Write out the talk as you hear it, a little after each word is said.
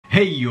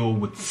Hey yo,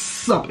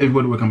 what's up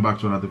everybody? Welcome back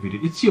to another video.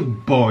 It's your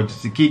boy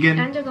Jesse Keegan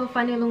and your girl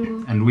Fanny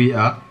Lungu. And we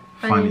are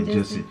Fanny and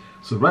Jessy. Jessy.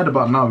 So right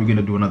about now we're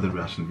gonna do another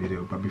reaction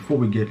video. But before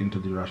we get into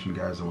the reaction,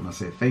 guys, I wanna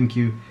say thank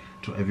you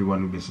to everyone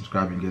who's been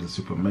subscribing. You guys are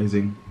super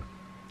amazing.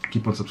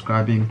 Keep on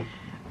subscribing.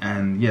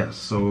 And yes,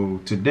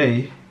 so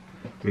today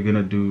we're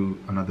gonna do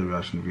another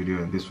reaction video,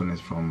 and this one is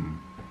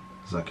from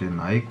Zakir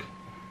Naik.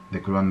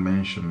 The Quran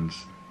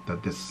mentions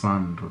that the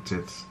sun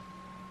rotates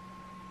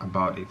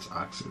about its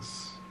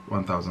axis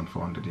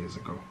 1,400 years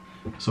ago.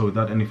 So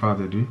without any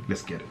further ado,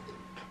 let's get it.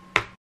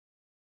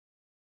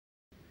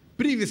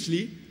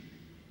 Previously,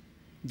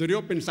 the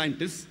European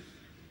scientists,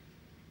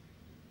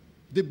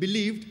 they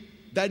believed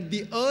that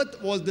the Earth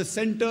was the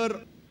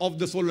center of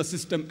the solar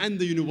system and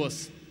the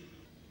universe.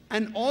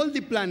 And all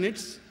the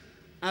planets,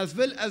 as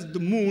well as the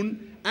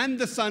moon and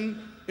the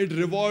sun, it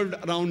revolved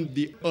around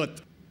the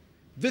Earth.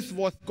 This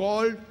was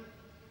called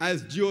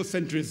as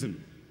geocentrism.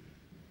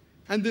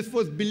 And this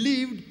was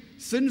believed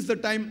since the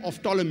time of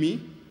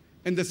Ptolemy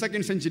in the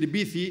 2nd century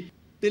BC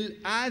till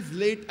as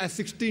late as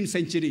 16th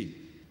century,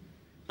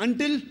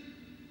 until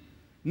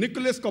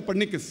Nicholas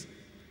Copernicus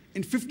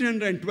in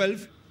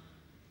 1512,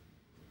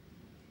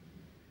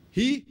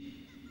 he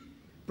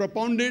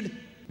propounded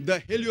the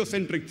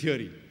heliocentric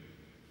theory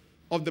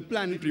of the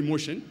planetary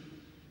motion,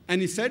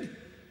 and he said,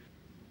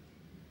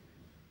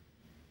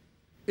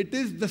 it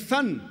is the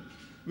sun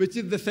which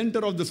is the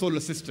center of the solar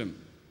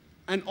system,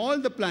 and all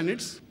the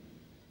planets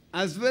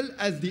as well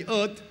as the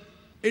Earth,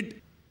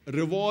 it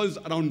revolves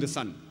around the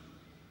sun.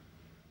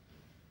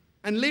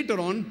 And later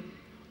on,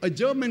 a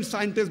German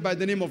scientist by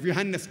the name of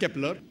Johannes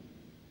Kepler,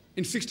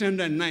 in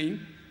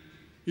 1609,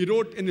 he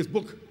wrote in his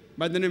book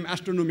by the name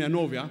Astronomia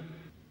Novia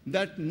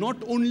that not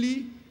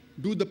only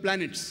do the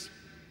planets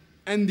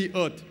and the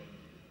Earth,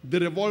 they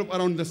revolve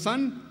around the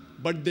sun,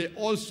 but they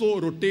also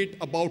rotate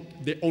about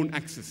their own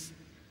axis.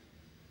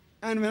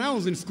 And when I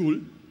was in school,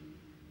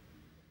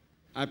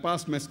 I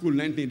passed my school in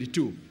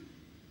 1982,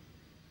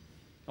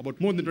 about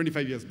more than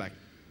 25 years back.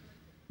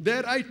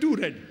 There I too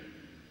read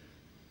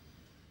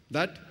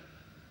that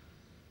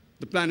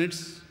the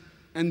planets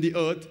and the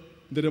Earth,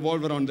 they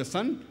revolve around the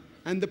sun,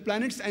 and the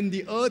planets and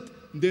the Earth,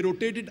 they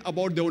rotated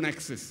about their own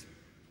axis.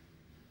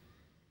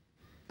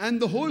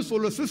 And the whole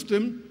solar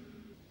system,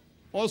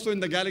 also in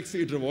the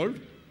galaxy, it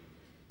revolved,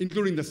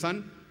 including the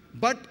sun,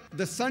 but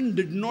the sun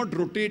did not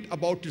rotate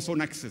about its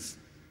own axis.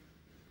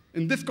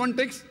 In this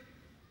context,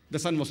 the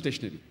sun was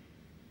stationary.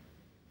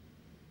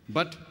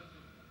 But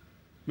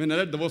when I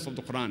read the verse of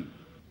the Quran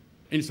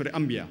in Surah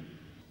Anbiya,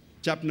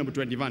 chapter number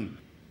 21,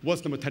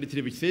 verse number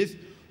 33, which says,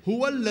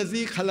 Huwa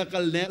allazi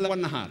khalaqal layla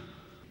wan nahar.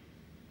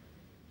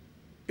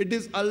 It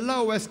is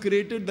Allah who has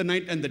created the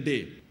night and the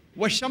day.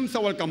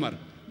 Washamsa wal qamar,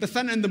 the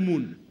sun and the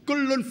moon.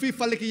 Kullun fi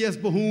falaki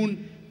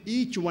yasbahun,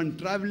 each one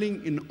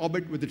traveling in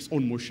orbit with its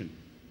own motion.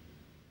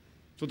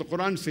 So the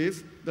Quran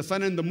says the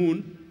sun and the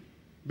moon,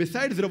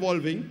 besides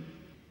revolving,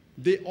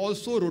 they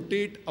also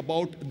rotate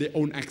about their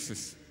own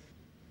axis.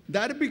 The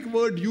Arabic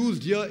word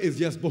used here is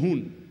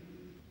yasbahun,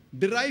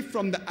 derived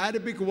from the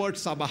Arabic word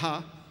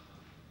sabaha,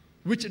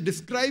 which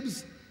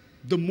describes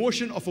the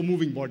motion of a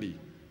moving body.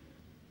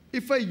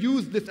 If I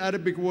use this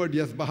Arabic word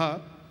yasbaha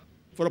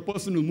for a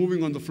person who's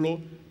moving on the floor,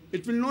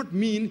 it will not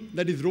mean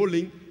that he's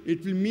rolling,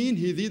 it will mean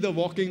he's either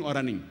walking or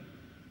running.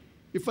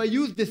 If I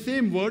use the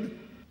same word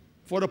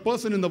for a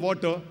person in the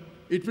water,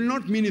 it will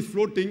not mean he's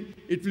floating,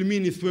 it will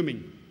mean he's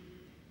swimming.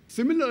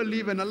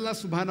 Similarly, when Allah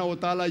subhanahu wa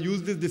ta'ala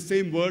uses the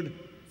same word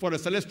for a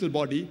celestial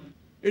body,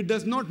 it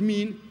does not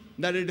mean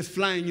that it is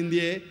flying in the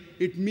air.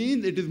 It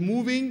means it is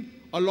moving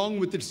along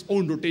with its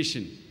own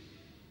rotation.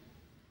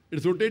 It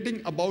is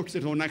rotating about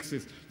its own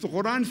axis. So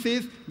Quran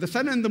says the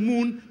sun and the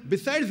moon,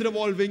 besides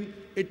revolving,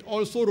 it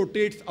also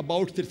rotates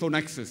about its own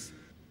axis.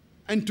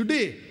 And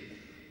today,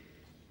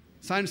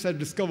 science has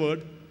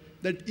discovered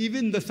that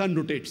even the sun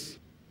rotates.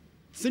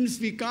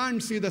 Since we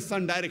can't see the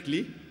sun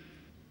directly,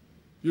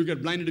 you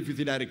get blinded if you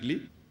see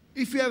directly.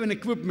 If you have an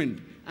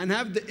equipment and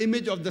have the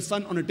image of the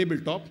sun on a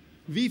tabletop,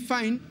 we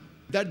find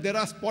that there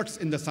are spots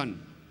in the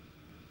sun.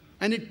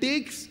 And it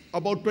takes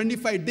about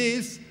 25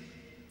 days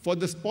for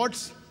the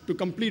spots to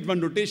complete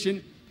one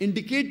rotation,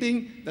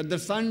 indicating that the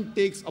sun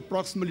takes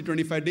approximately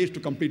 25 days to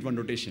complete one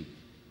rotation.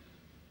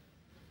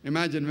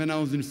 Imagine when I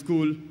was in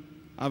school,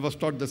 I was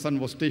taught the sun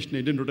was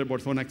stationary, it didn't rotate about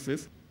its own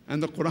axis.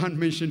 And the Quran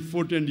mentioned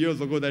 14 years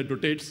ago that it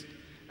rotates.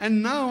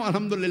 And now,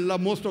 alhamdulillah,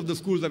 most of the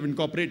schools have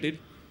incorporated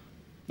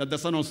that the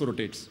sun also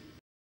rotates.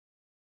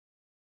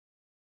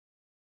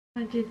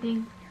 What do you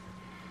think?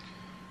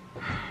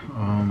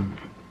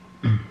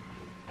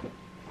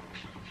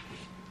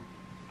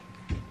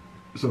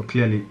 So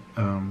clearly,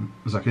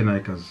 Zakir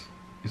Naik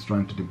is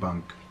trying to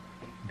debunk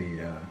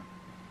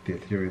the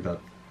theory that,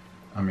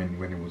 I mean,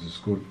 when he was in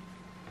school,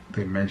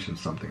 they mentioned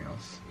something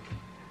else.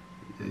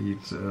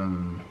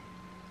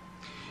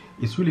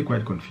 It's really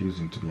quite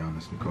confusing, to be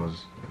honest,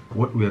 because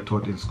what we are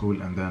taught in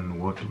school and then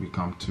what we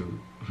come to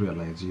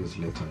realize years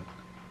later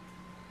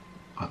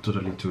are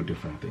totally two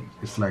different things.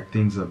 It's like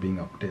things are being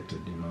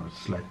updated, you know.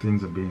 It's like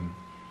things are being,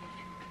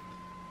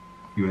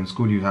 you're in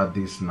school, you had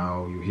this,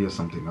 now you hear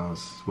something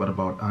else. What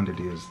about 100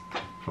 years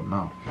from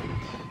now?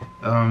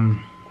 I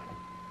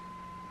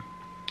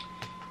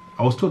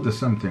was told the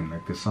same thing,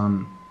 like the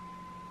sun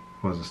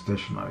was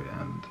stationary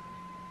and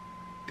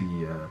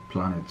the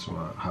planets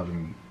were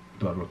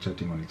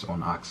rotating on its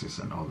own axis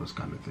and all those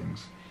kind of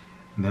things.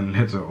 And then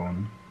later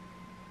on,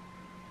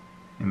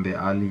 in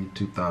the early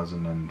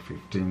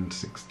 2015,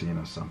 16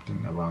 or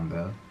something around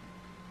there,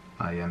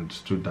 I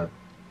understood that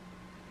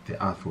the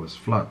earth was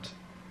flat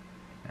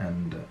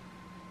and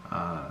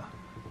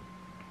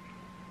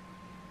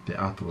the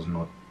earth was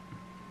not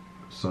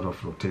sort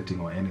of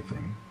rotating or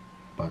anything,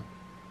 but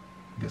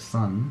the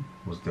sun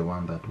was the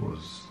one that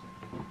was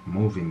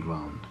moving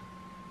around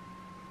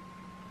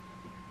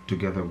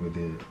together with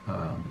the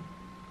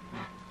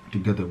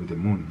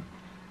moon.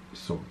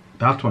 So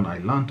that one I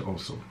learned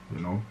also,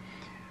 you know.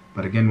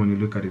 But again, when you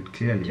look at it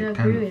clearly, Do you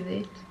agree with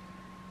it?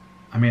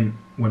 I mean,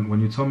 when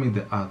you tell me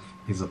the earth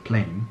is a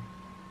plane,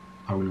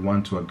 I will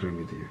want to agree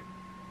with you.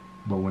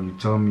 But when you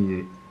tell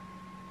me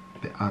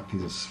the earth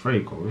is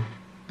spherical,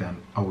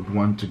 then I would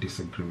want to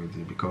disagree with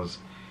you, because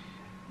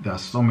there are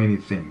so many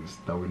things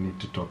that we need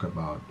to talk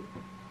about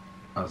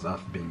as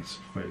earth being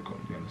spherical,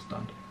 you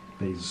understand?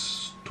 There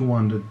is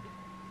 200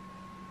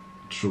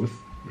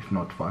 truth, if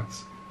not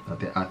facts, that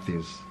the earth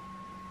is,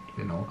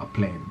 you know, a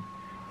plane,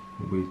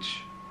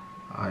 which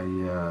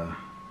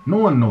no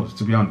one knows,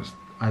 to be honest.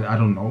 I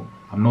don't know.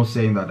 I'm not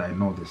saying that I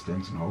know these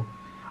things, no.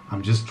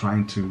 I'm just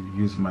trying to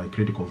use my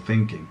critical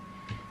thinking,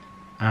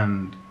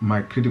 and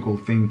my critical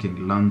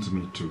thinking lands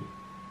me to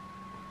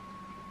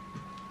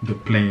the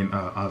plane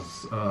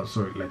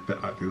like the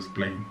earth is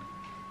plane.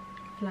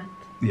 Flat.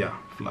 Yeah,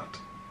 flat.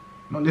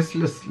 No, let's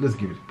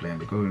give it plane,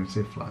 because when you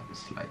say flat,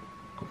 it's like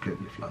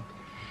completely flat.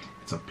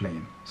 It's a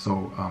plane.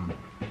 So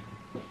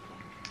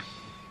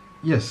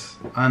yes,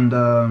 and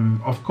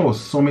of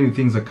course, so many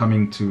things are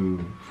coming to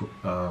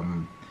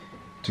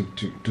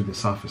the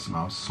surface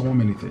now. So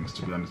many things,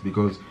 to be honest,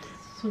 because.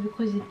 So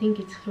because you think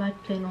it's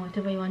flat plane or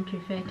whatever you want to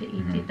refer to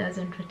it, it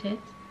doesn't rotate?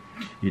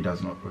 It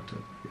does not rotate,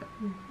 yeah.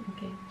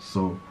 Okay.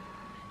 So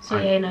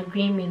you're in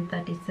agreement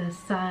that it's the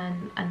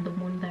sun and the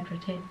moon that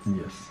rotates?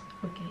 Yes.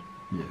 Okay.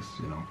 Yes,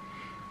 you know.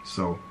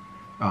 So,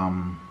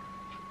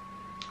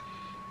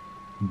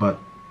 but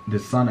the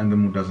sun and the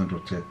moon doesn't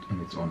rotate in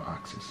its own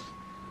axis,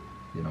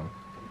 you know.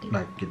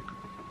 Like it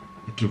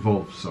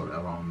revolves,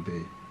 around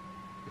it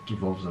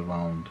revolves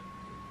around,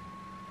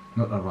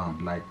 not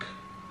around, like,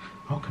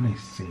 how can I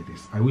say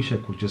this? I wish I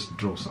could just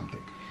draw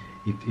something.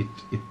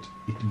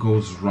 It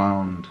goes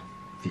round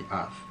the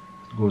earth.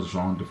 It goes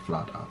round the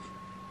flat earth.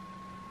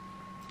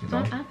 It's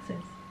on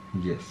axis?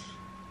 Yes.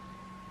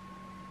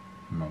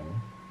 No.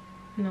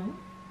 No?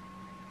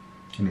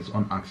 In its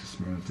own axis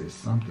means there's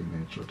something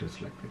that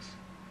rotates like this.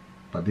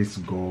 But this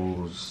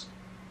goes,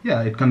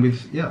 yeah, it can be,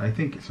 yeah, I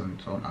think it's on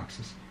its own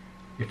axis.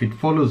 If it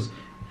follows,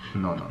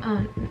 no.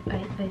 I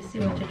see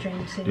what you're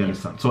trying to say. You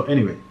understand? So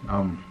anyway,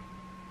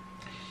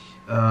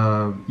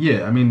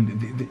 yeah, I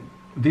mean,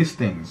 these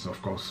things,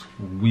 of course,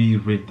 we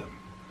read them.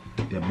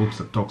 There are books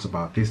that talks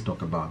about this,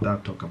 talk about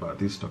that, talk about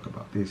this, talk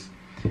about this.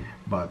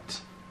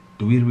 But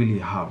do we really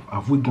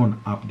have we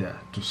gone up there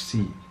to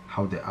see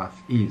how the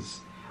earth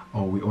is?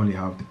 Or we only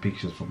have the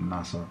pictures from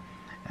NASA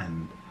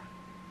and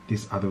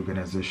this other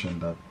organization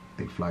that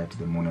they fly to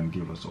the moon and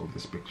give us all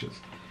these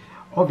pictures?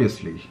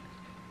 Obviously,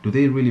 do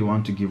they really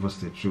want to give us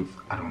the truth?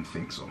 I don't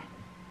think so.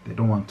 They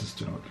don't want us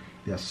to know.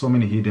 There are so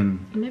many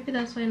hidden. Maybe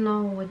that's why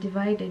now we're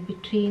divided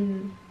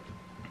between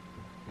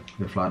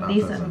the flat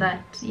this earthers and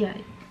that. Yeah.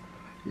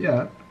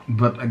 Yeah,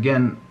 but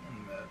again,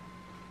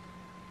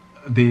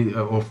 they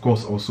of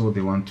course also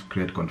they want to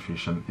create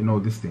confusion. You know,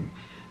 this thing,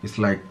 it's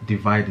like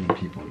dividing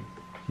people.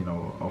 You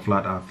know, of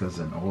flat earthers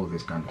and all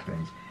these kind of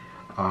things.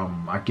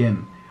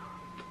 Again,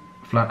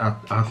 flat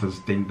earthers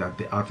think that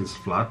the earth is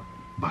flat,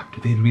 but do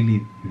they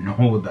really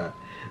know that?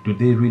 Do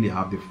they really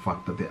have the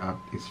fact that the earth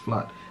is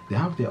flat? They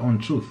have their own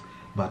truth,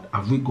 but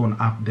have we gone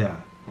up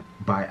there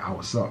by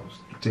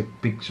ourselves to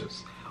take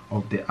pictures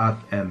of the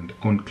earth and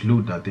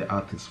conclude that the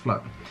earth is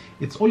flat?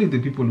 It's only the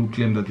people who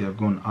claim that they have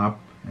gone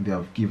up and they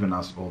have given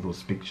us all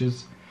those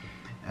pictures,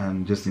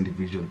 and just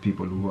individual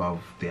people who have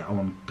their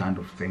own kind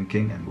of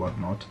thinking and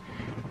whatnot.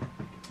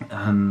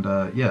 And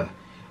yeah,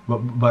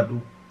 but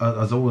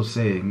as I was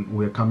saying,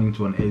 we're coming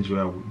to an age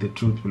where the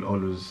truth will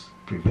always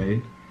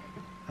prevail,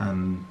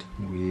 and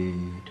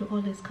to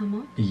always come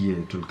out. Yeah,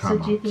 it will come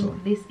out. So do you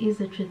think this is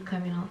the truth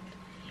coming out?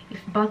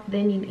 If back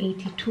then in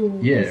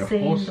 82 yeah,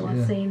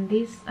 saying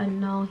this, and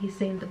now he's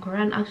saying the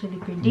Quran actually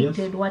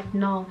predicted what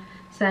now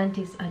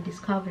scientists are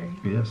discovering.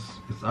 Yes,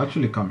 it's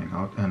actually coming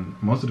out, and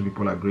most of the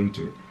people are agreeing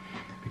to it,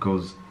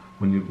 because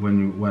when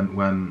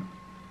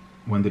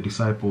the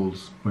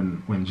disciples,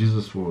 when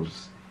Jesus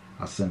was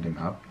ascending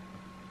up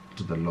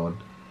to the Lord,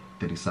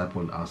 the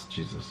disciple asked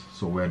Jesus,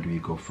 so where do we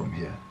go from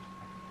here?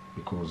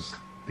 Because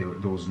there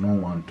was no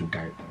one to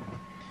guide them.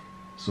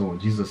 So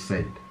Jesus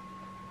said,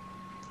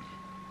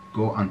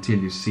 go until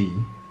you see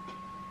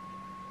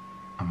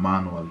a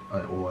man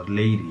or a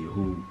lady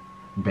who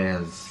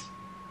bears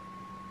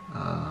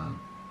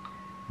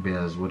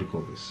bears, what do you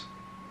call this,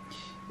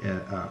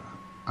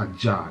 a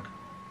jug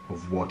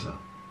of water.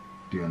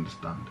 Do you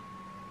understand?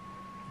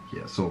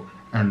 Yeah. So,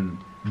 and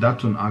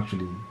that one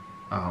actually,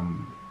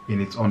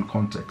 in its own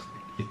context,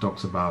 it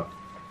talks about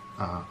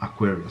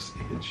Aquarius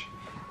age,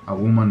 a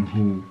woman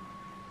who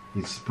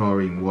is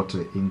pouring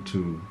water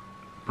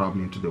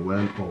probably into the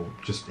well or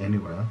just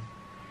anywhere,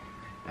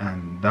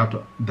 and that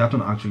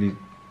one actually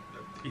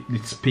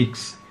it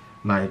speaks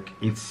like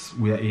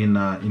we are in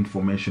an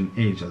information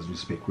age as we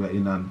speak. We are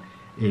in an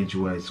age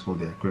where it's called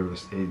the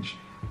Aquarius age,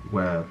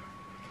 where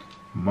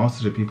most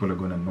of the people are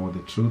going to know the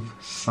truth.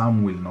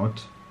 Some will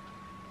not.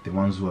 The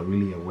ones who are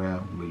really aware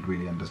will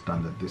really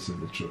understand that this is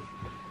the truth.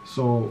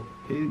 So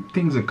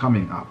things are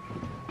coming up,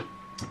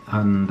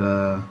 and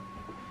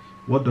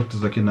what Dr.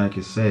 Zakir Naik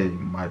is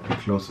saying might be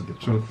close to the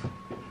truth.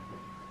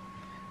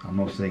 I'm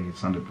not saying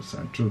it's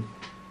 100% truth.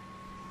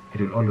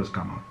 It will always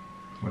come up.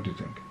 What do you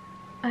think?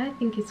 I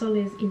think it's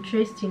always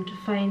interesting to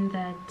find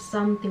that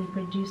something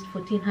produced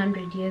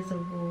 1400 years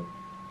ago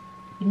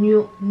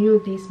knew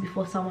this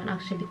before someone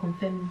actually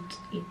confirmed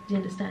it. Do you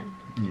understand?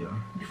 Yeah.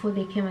 Before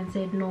they came and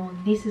said, no,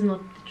 this is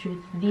not the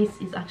truth, this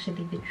is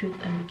actually the truth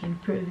and we can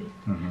prove it.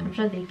 I'm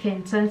sure they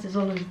can. Science is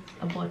always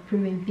about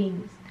proving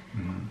things,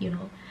 you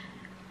know.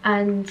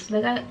 And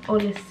like I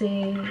always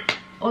say,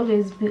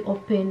 always be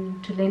open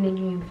to learning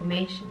new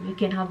information. You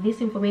can have this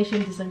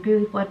information disagree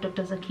with what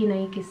Dr. Zakir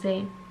Naik is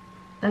saying.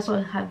 That's why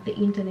I have the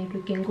internet.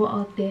 We can go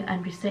out there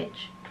and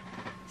research,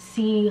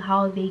 see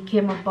how they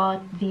came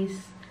about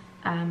this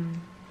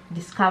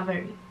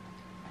discovery.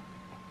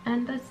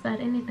 And that's that.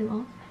 Anything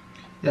else?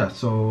 Yeah,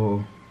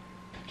 so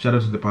shout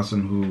out to the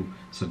person who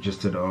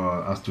suggested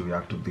us to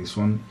react to this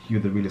one. You,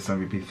 the realest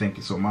MVP, thank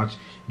you so much.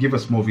 Give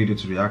us more video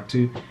to react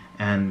to,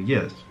 and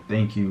yes,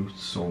 thank you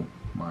so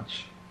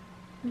much.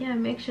 Yeah,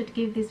 make sure to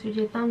give this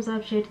video a thumbs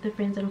up, share it to the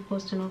friends, and of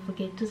course do not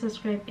forget to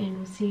subscribe, and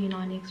we'll see you in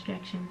our next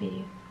reaction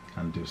video.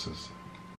 And deuces.